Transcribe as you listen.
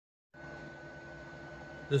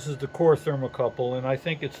This is the core thermocouple, and I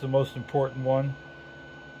think it's the most important one.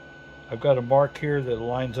 I've got a mark here that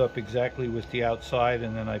lines up exactly with the outside,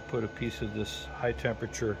 and then I put a piece of this high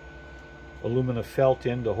temperature aluminum felt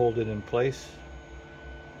in to hold it in place.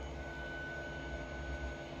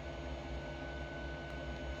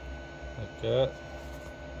 Like that.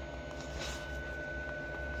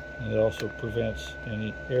 And it also prevents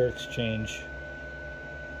any air exchange,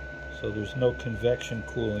 so there's no convection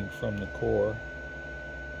cooling from the core,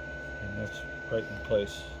 and that's right in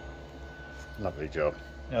place. Lovely job.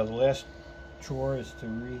 Now the last chore is to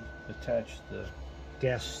reattach the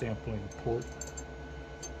gas sampling port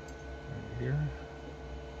right here.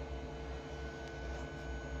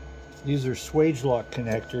 These are swage lock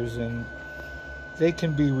connectors, and they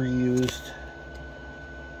can be reused.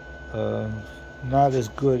 Not as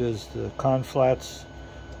good as the conflats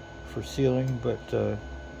for sealing, but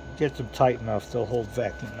get them tight enough, they'll hold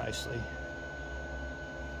vacuum nicely.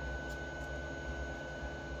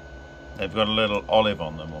 They've got a little olive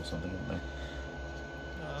on them or something, haven't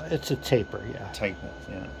they? It's a taper, yeah. Taper,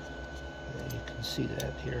 yeah. Yeah, you can see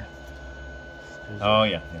that here. Oh,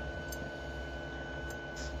 yeah, yeah.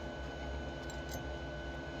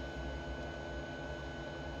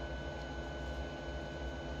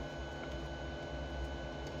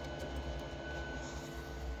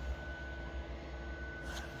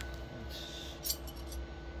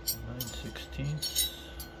 It's 9/16.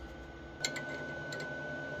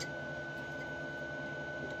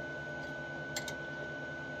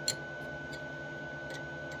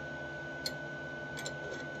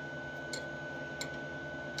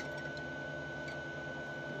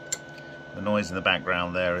 The noise in the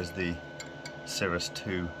background there is the Cirrus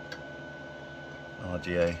 2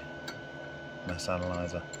 RGA mass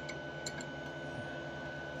analyzer.